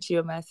 anybody sent you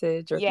a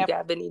message or if Yeah. you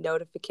have any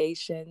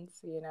notifications,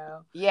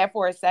 Yeah,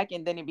 for a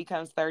second, then it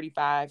becomes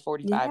 35,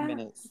 45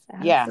 minutes.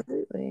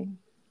 Absolutely. Yeah.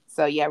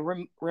 So yeah,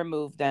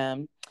 remove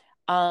them.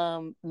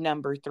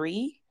 Number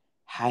 3,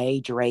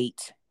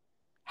 hydrate.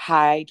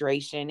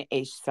 Hydration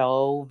is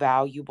so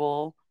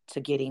valuable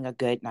to getting a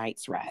good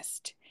night's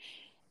rest.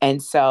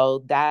 And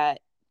so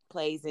that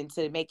plays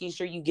into making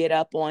sure you get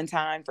up on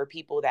time for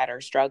people that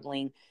are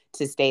struggling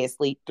to stay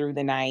asleep through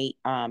the night,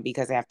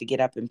 because they have to get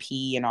up and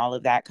pee and all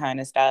of that kind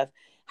of stuff.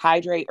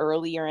 Hydrate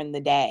earlier in the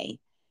day,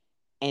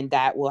 and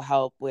that will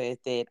help with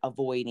it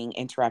avoiding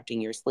interrupting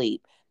your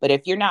sleep. But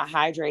if you're not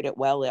hydrated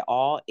well at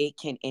all, it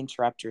can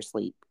interrupt your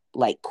sleep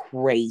like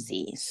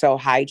crazy. So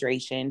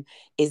hydration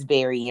is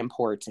very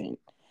important,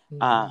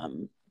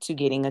 to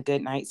getting a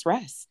good night's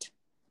rest.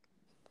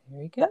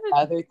 Very good. The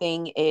other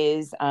thing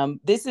is, and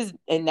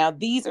now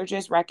these are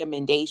just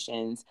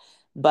recommendations,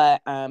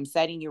 but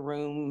setting your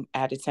room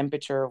at a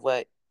temperature of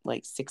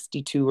like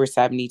 62 or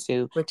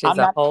 72. Which is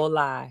a whole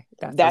lie.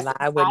 That's a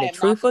lie when the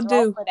truth will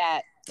do. For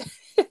that.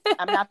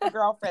 I'm not the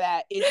girl for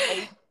that.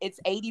 It's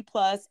 80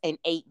 plus and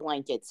 8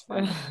 blankets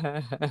for me.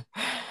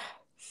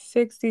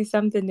 60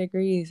 something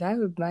degrees.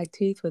 My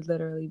teeth would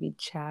literally be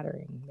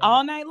chattering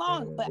all night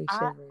long. But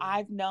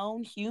I've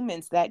known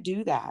humans that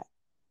do that.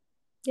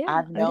 Yeah,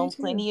 I've known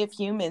plenty of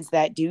humans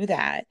that do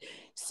that.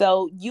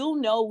 So you'll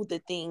know the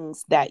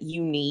things that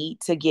you need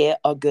to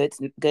get a good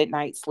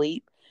night's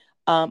sleep.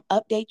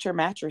 Update your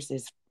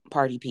mattresses,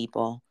 party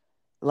people.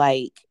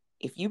 Like,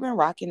 if you've been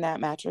rocking that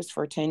mattress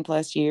for 10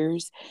 plus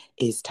years,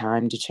 it's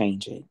time to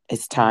change it.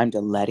 It's time to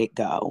let it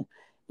go.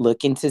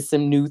 Look into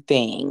some new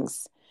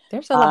things.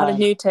 There's a lot of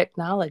new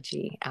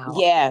technology out.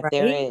 Yeah, right?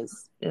 there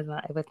is.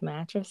 With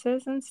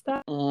mattresses and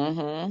stuff.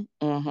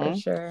 Mm-hmm. Mm-hmm. For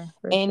sure.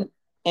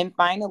 And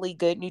finally,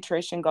 good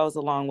nutrition goes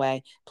a long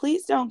way.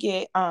 Please don't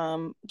get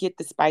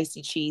the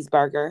spicy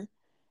cheeseburger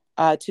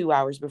 2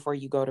 hours before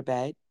you go to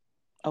bed.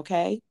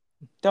 Okay?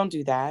 Don't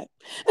do that.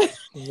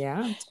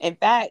 Yeah. In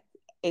fact,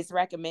 it's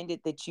recommended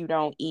that you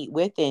don't eat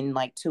within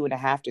like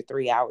 2.5 to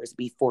 3 hours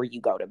before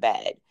you go to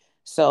bed.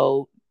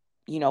 So,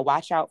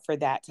 watch out for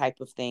that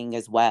type of thing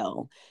as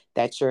well,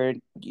 that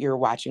you're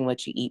watching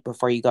what you eat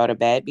before you go to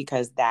bed,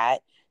 because that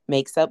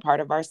makes up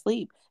part of our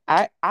sleep.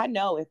 I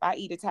know if I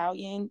eat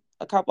Italian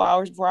a couple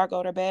hours before I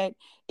go to bed,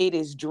 it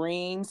is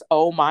dreams.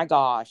 Oh my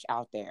gosh,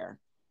 out there.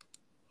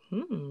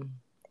 And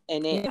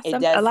it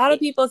does. A lot of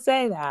people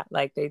say that,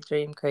 like they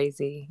dream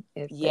crazy.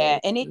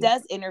 And it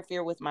does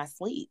interfere with my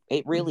sleep.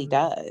 It really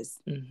does.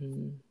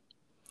 Mm-hmm.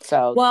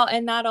 So, well,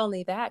 and not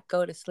only that,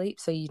 go to sleep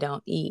so you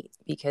don't eat,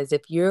 because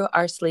if you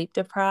are sleep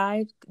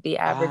deprived, the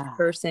average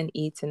person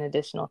eats an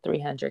additional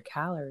 300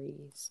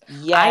 calories.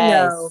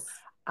 Yes.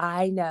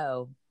 I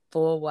know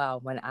full well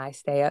when I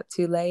stay up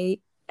too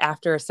late,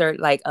 after a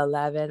certain, like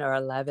 11 or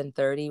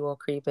 11:30 will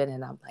creep in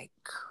and I'm like,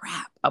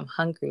 crap, I'm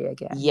hungry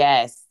again.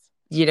 Yes.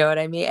 You know what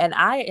I mean? And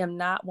I am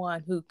not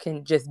one who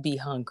can just be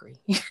hungry.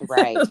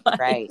 Right.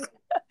 Right.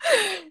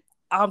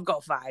 I'm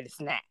going to find a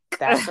snack.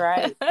 That's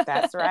right.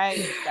 That's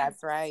right.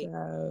 That's right.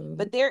 So,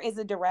 but there is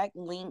a direct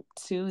link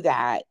to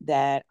that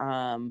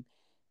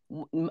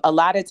a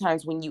lot of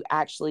times when you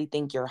actually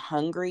think you're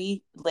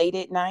hungry late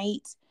at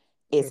night,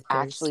 it's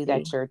actually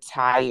that you're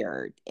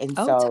tired. And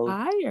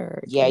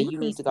tired. Yeah, you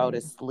need to go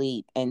to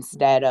sleep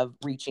instead of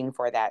reaching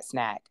for that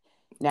snack.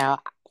 Now,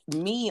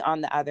 me, on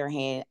the other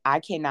hand,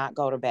 I cannot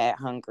go to bed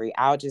hungry.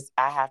 I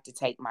have to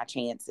take my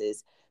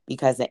chances,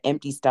 because an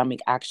empty stomach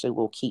actually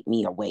will keep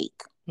me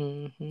awake.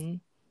 Mm-hmm.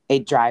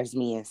 It drives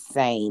me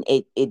insane.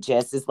 It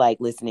just is like,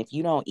 listen, if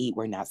you don't eat,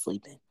 we're not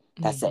sleeping.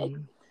 That's it.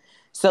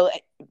 So,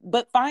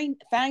 but find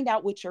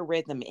out what your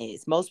rhythm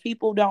is. Most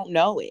people don't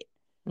know it.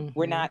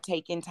 We're not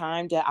taking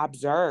time to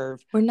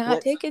observe. We're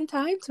not taking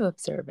time to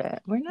observe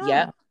it. We're not.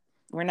 Yep,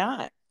 we're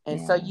not. And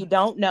so Yeah. you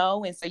don't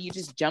know. And so you're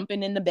just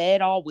jumping in the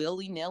bed all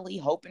willy-nilly,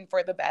 hoping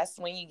for the best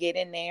when you get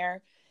in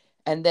there.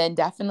 And then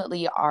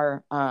definitely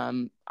our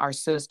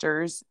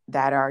sisters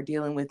that are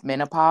dealing with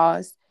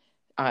menopause.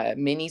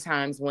 Many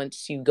times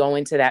once you go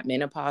into that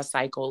menopause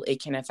cycle,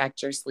 it can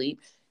affect your sleep.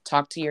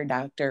 Talk to your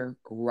doctor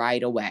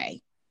right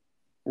away.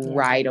 Yeah.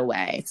 Right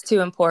away. It's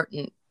too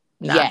important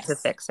not to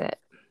Yes. fix it.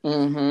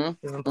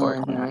 Mm-hmm. Too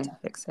important not Mm-hmm. to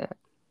fix it.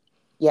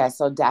 Yeah,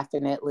 so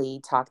definitely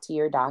talk to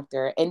your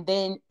doctor. And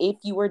then if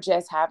you were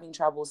just having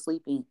trouble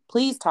sleeping,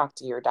 please talk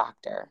to your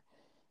doctor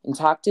and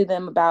talk to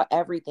them about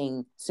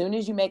everything. Soon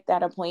as you make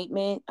that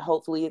appointment,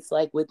 hopefully it's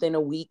like within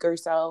a week or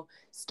so,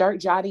 start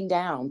jotting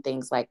down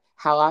things like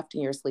how often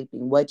you're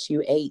sleeping, what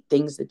you ate,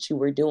 things that you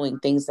were doing,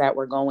 things that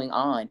were going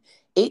on.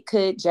 It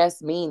could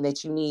just mean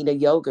that you need a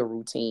yoga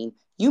routine.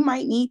 You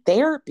might need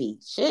therapy.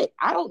 Shit,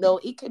 I don't know.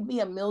 It could be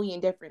a million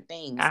different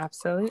things,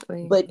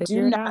 Absolutely. but do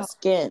Figure it not out.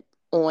 skimp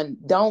on,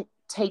 don't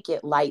take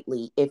it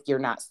lightly if you're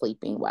not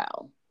sleeping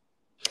well.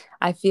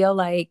 I feel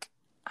like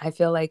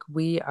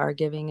we are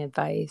giving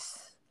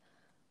advice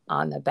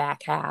on the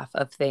back half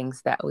of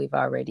things that we've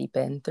already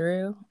been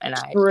through, and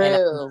I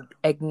True.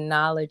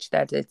 acknowledge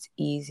that it's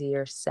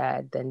easier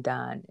said than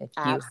done if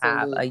you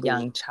have a Absolutely.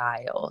 young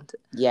child to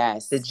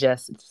Yes.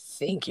 just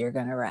think you're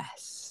gonna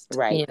rest.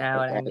 Right. You know Right.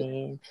 what I Right.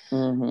 mean?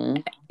 Mm-hmm.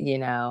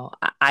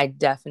 I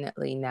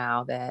definitely,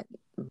 now that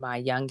my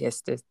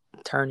youngest is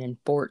turning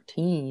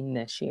 14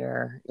 this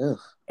year, Ugh.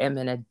 am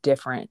in a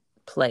different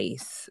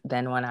place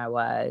than when I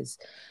was,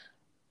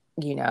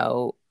 you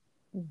know,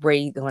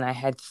 raised when I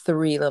had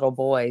 3 little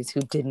boys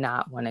who did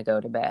not want to go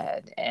to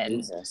bed and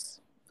Jesus.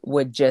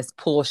 would just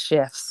pull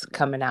shifts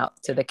coming out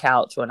to the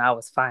couch when I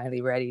was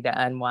finally ready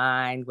to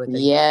unwind with a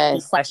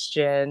Yes.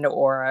 question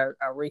or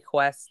a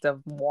request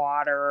of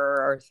water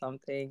or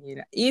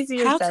something,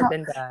 easier How said tall?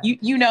 than done.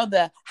 You know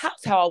the how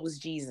tall was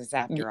Jesus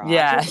after all?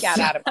 I just Yes.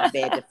 got out of my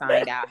bed to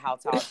find out how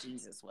tall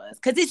Jesus was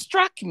because it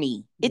struck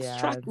me. It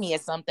struck me as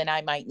Yes. something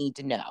I might need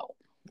to know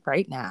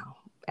Right now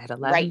at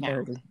right now.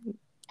 11:30.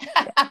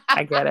 Yeah,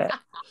 I get it.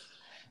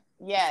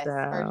 Yes,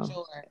 for So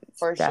sure. it's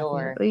For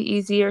sure. definitely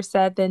easier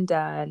said than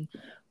done.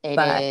 It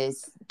But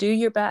is. do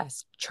your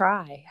best.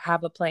 Try.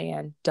 Have a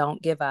plan.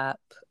 Don't give up.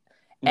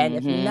 And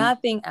if Mm-hmm.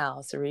 nothing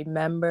else,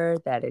 remember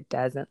that it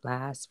doesn't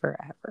last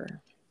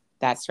forever.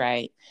 That's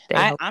right. Stay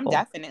I'm hopeful.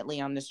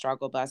 definitely on the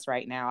struggle bus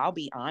right now. I'll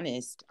be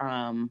honest.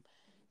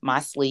 My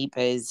sleep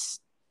is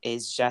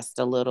just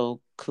a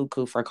little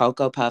cuckoo for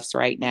Cocoa Puffs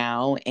right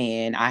now,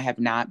 and I have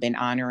not been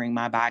honoring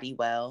my body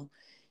well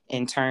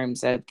in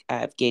terms of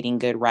getting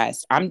good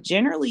rest. I'm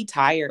generally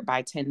tired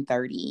by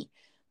 10:30,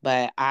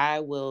 but I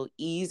will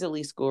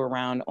easily screw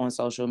around on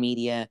social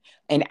media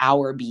an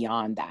hour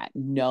beyond that,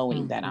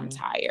 knowing that I'm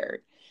Mm-hmm.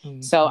 tired.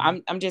 So Mm-hmm.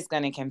 I'm just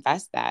gonna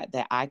confess that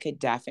I could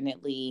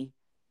definitely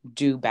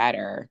do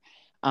better.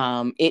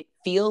 It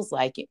feels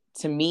like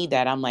to me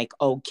that I'm like,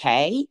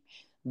 okay,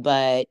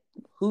 but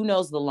who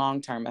knows the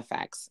long-term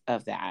effects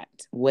of that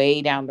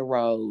way down the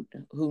road?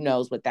 Who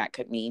knows what that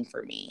could mean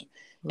for me?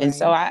 And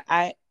so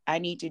Right. I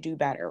need to do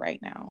better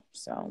right now.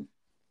 So,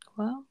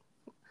 Well,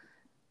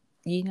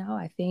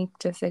 I think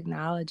just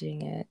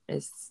acknowledging it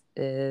is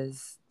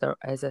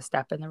a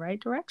step in the right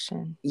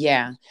direction.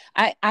 yeah,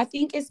 I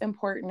think it's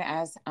important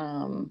as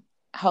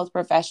health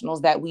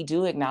professionals that we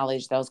do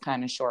acknowledge those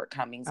kind of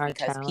shortcomings Our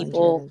because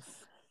people, challenges.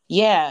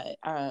 yeah,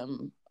 I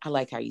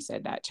like how you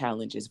said that,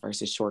 challenges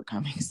versus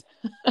shortcomings.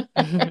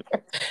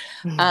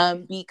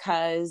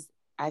 Because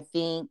I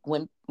think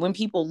when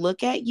people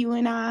look at you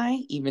and I,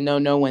 even though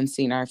no one's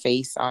seen our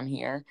face on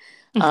here,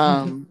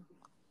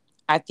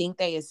 I think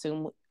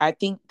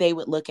they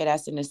would look at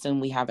us and assume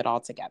we have it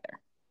all together.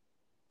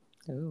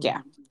 Ooh.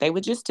 Yeah, they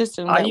would just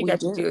assume All that you we got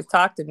to do do. is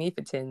talk to me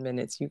for 10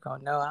 minutes. You're going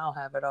to know I don't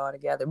have it all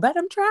together, but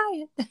I'm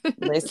trying.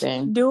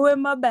 Listen,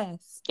 Doing my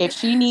best. if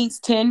she needs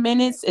 10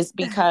 minutes, it's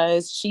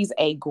because she's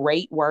a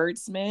great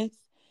wordsmith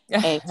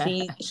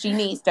and she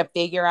needs to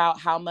figure out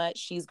how much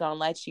she's going to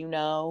let you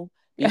know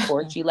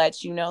before she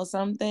lets you know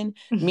something.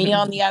 Me,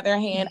 on the other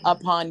hand,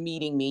 upon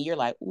meeting me, you're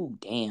like, ooh,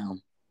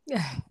 damn.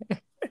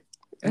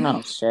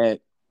 Oh,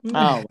 shit.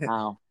 Oh,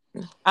 wow.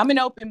 I'm an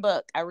open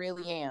book. I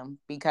really am, Yeah,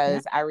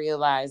 because I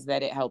realize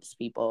that it helps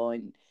people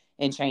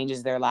and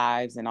changes their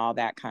lives and all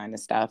that kind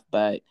of stuff.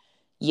 But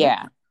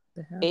yeah.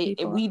 yeah, To have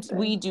people out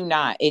we there. do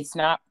not. It's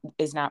not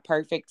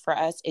perfect for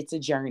us. It's a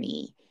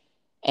journey,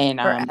 and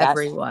For that's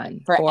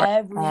everyone. for For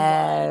everyone.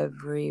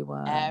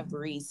 everyone.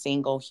 Every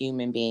single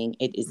human being.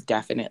 It is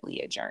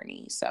definitely a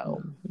journey.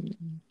 So,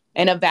 Mm-hmm.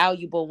 and a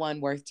valuable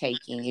one worth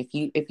taking.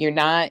 If you're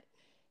not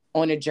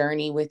on a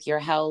journey with your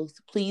health,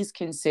 please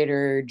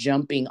consider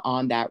jumping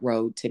on that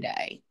road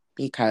today.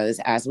 Because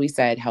as we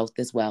said, health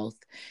is wealth.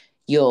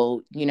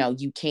 You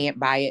can't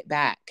buy it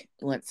back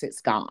once it's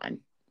gone.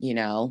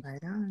 Right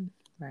on.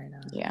 Right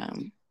on. Yeah.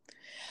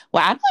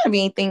 Well, I don't have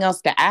anything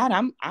else to add.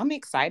 I'm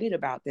excited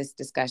about this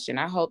discussion.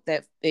 I hope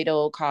that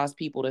it'll cause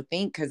people to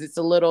think, because it's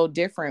a little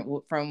different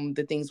from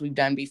the things we've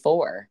done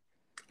before.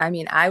 I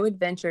mean, I would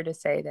venture to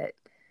say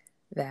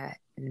that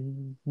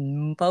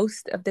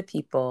most of the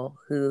people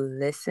who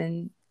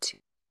listen to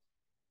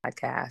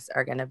podcasts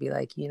are going to be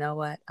like, you know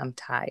what? I'm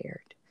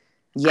tired.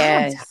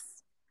 Yes.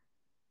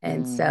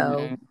 And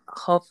so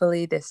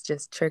hopefully this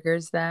just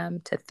triggers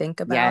them to think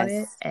about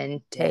it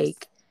and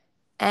take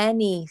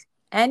any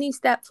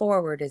step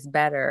forward is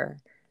better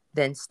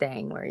than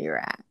staying where you're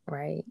at,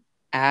 right?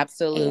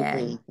 Absolutely.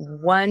 And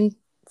one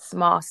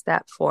small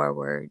step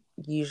forward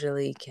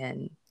usually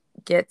can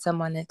get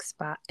someone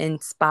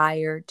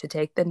inspired to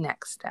take the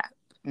next step.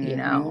 You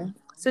know,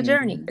 it's a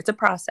journey. It's a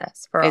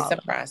process for all of us.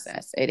 It's a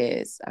process. It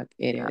is.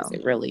 It is.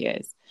 It really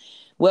is.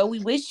 Well, we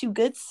wish you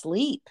good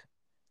sleep.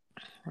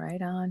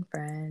 Right on,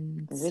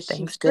 friends.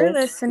 Thanks for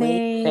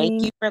listening.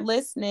 Thank you for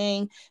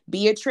listening.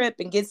 Be a trip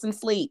and get some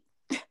sleep.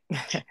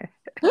 Bye.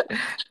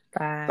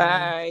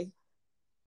 Bye.